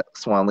 but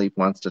SwanLeap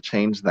wants to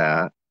change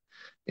that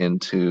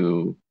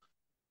into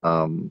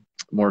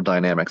more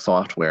dynamic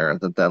software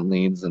that then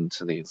leads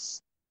into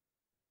these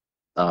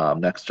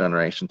next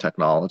generation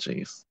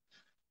technologies.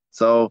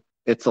 So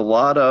it's a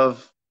lot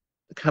of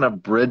kind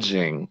of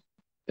bridging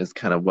is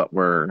kind of what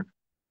we're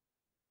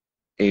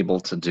able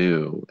to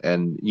do,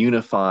 and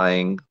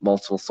unifying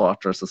multiple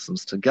software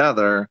systems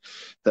together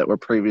that were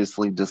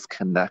previously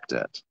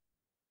disconnected.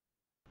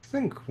 I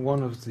think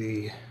one of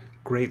the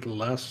great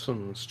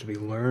lessons to be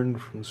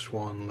learned from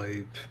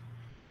SwanLeap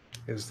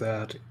is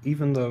that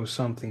even though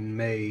something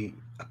may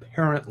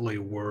apparently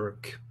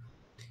work,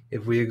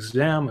 if we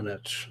examine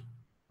it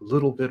a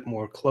little bit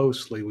more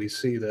closely, we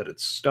see that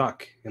it's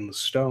stuck in the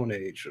Stone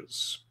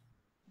Ages.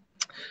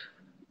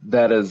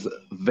 That is a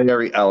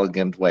very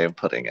elegant way of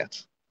putting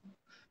it.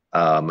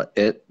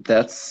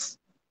 That's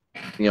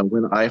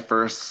when I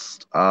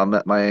first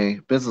met my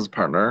business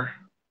partner,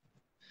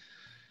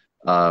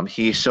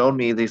 he showed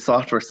me these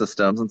software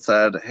systems and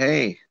said,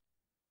 "Hey,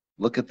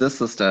 look at this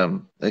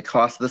system. It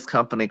cost this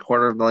company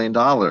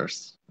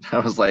 $250,000." I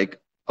was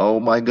like, "Oh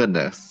my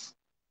goodness.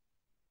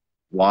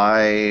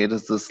 Why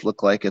does this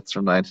look like it's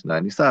from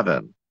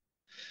 1997?"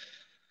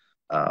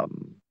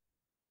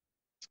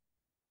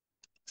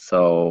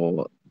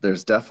 So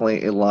there's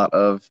definitely a lot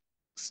of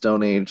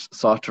Stone Age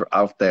software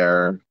out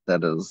there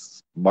that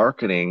is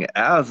marketing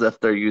as if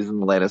they're using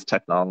the latest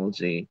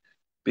technology,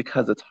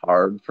 because it's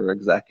hard for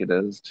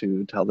executives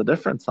to tell the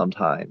difference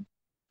sometimes.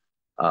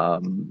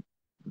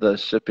 The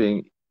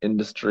shipping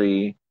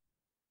industry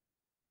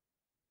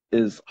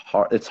is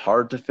hard. It's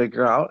hard to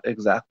figure out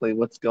exactly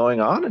what's going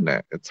on in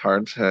it. It's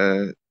hard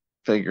to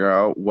figure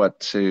out what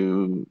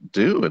to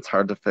do. It's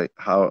hard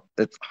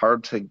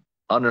to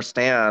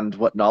understand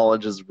what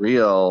knowledge is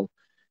real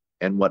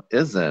and what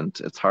isn't.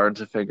 It's hard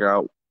to figure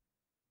out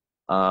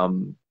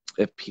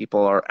if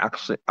people are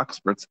actually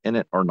experts in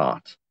it or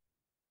not.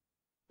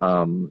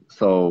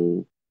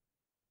 So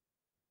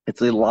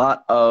it's a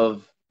lot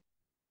of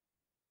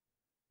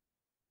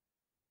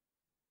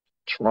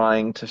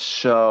trying to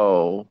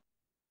show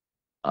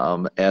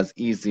as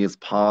easy as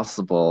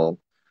possible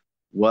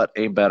what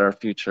a better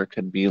future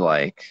could be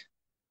like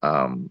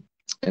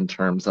in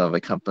terms of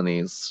a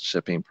company's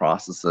shipping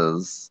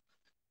processes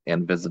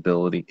and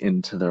visibility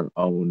into their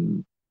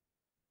own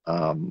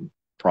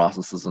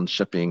processes and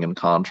shipping and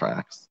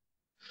contracts.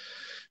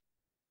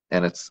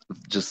 And it's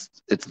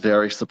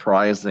very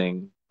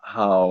surprising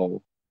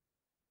how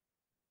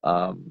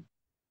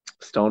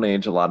Stone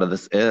Age a lot of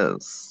this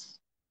is.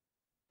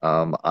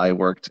 I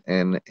worked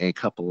in a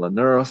couple of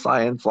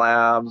neuroscience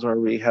labs where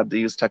we had to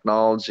use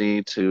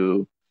technology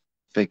to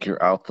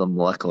figure out the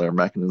molecular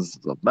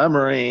mechanisms of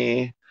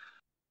memory.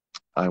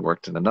 I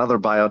worked in another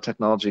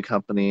biotechnology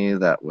company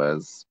that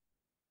was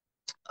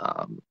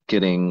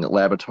getting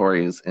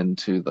laboratories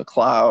into the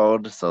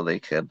cloud so they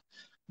could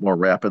more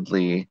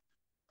rapidly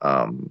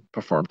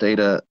perform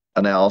data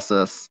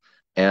analysis.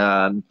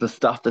 And the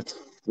stuff that's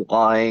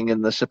flying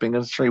in the shipping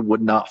industry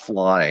would not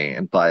fly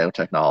in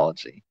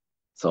biotechnology.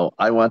 So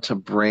I want to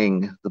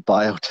bring the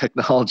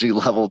biotechnology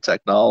level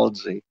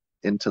technology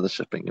into the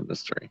shipping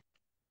industry.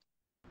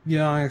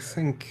 Yeah, I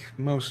think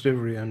most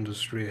every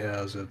industry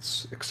has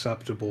its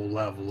acceptable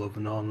level of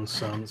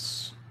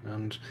nonsense,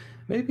 and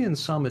maybe in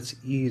some it's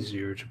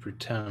easier to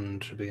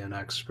pretend to be an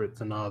expert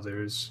than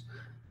others.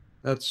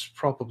 That's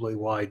probably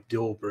why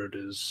Dilbert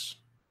is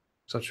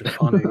such a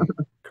funny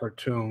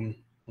cartoon.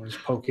 He's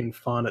poking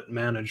fun at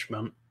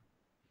management.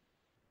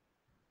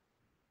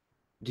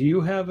 Do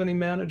you have any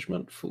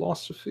management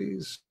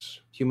philosophies,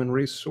 human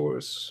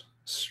resource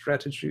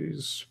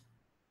strategies?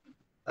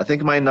 I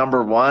think my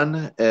number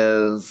one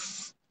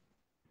is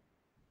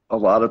a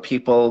lot of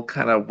people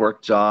kind of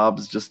work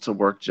jobs just to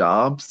work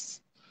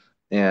jobs.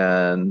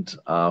 And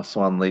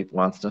SwanLeap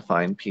wants to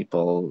find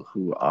people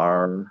who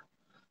are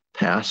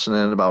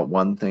passionate about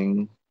one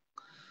thing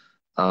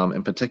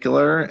in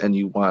particular, and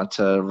you want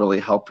to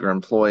really help your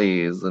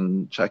employees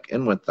and check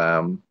in with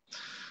them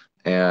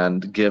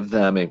and give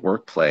them a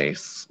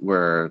workplace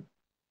where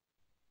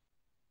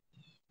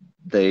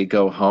they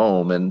go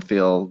home and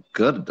feel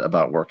good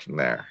about working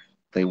there.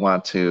 They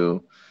want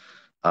to,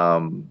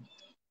 um,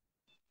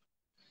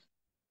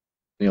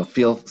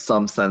 feel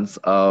some sense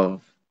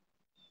of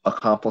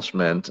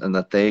accomplishment and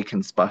that they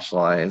can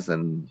specialize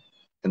in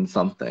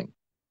something.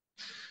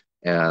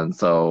 And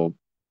so,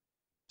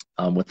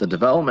 with the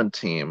development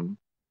team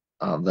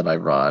that I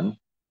run,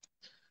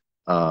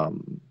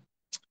 um,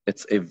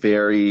 it's a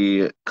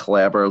very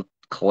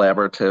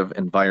collaborative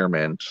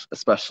environment,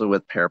 especially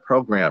with pair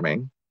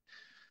programming.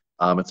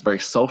 It's very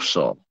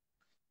social.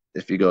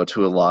 If you go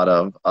to a lot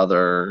of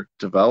other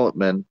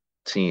development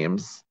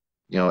teams,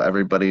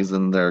 everybody's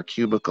in their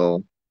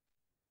cubicle,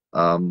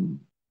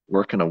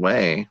 working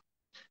away.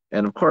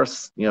 And of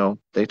course,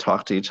 they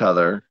talk to each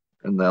other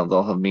and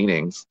they'll have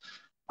meetings.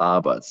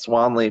 But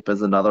SwanLeap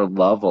is another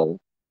level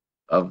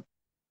of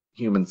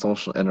human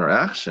social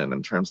interaction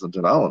in terms of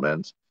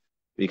development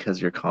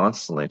because you're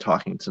constantly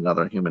talking to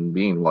another human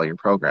being while you're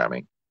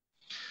programming.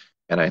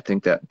 And I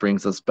think that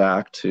brings us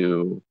back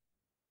to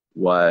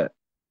what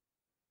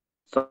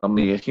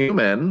somebody a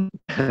human,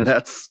 and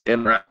that's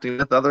interacting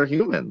with other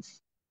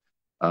humans.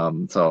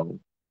 So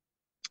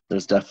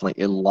there's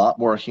definitely a lot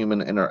more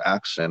human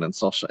interaction and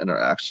social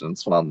interaction in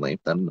SwanLeap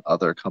than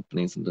other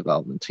companies and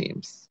development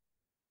teams.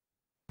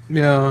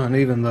 Yeah, and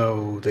even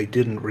though they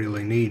didn't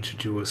really need to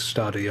do a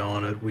study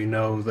on it, we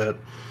know that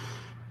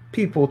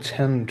people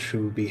tend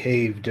to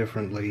behave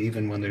differently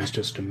even when there's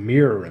just a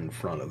mirror in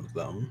front of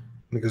them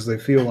because they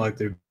feel like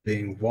they're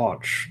being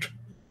watched.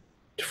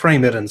 To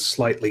frame it in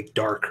slightly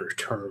darker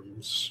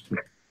terms,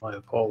 my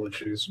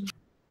apologies.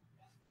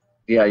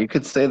 Yeah, you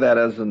could say that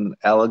as an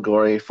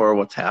allegory for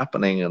what's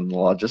happening in the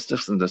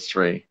logistics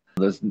industry.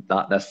 There's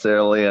not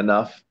necessarily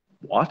enough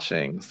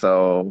watching.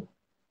 So,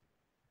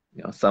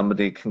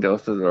 somebody can go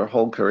through their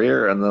whole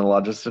career in the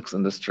logistics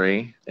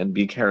industry and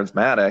be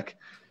charismatic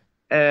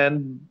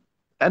and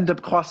end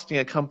up costing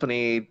a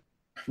company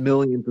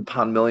millions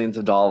upon millions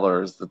of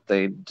dollars that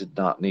they did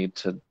not need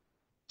to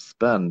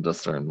spend a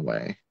certain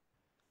way.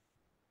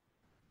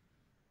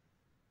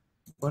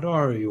 What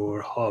are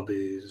your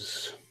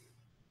hobbies?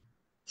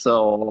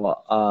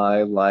 So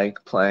I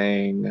like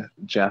playing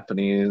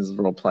Japanese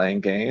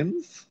role-playing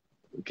games,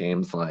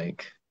 games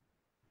like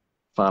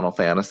Final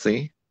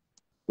Fantasy.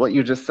 What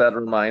you just said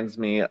reminds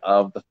me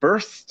of the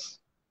first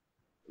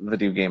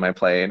video game I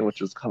played,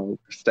 which was called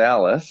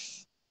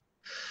Crystallis.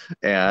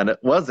 And it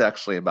was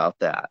actually about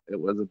that. It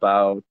was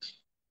about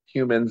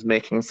humans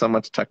making so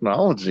much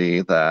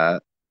technology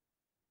that,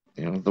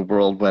 the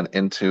world went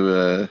into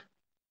a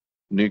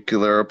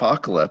nuclear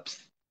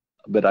apocalypse.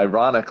 But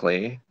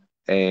ironically,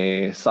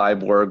 a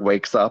cyborg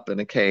wakes up in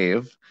a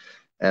cave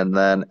and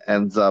then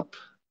ends up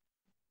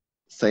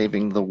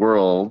saving the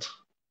world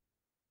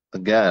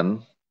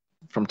again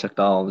from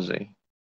technology.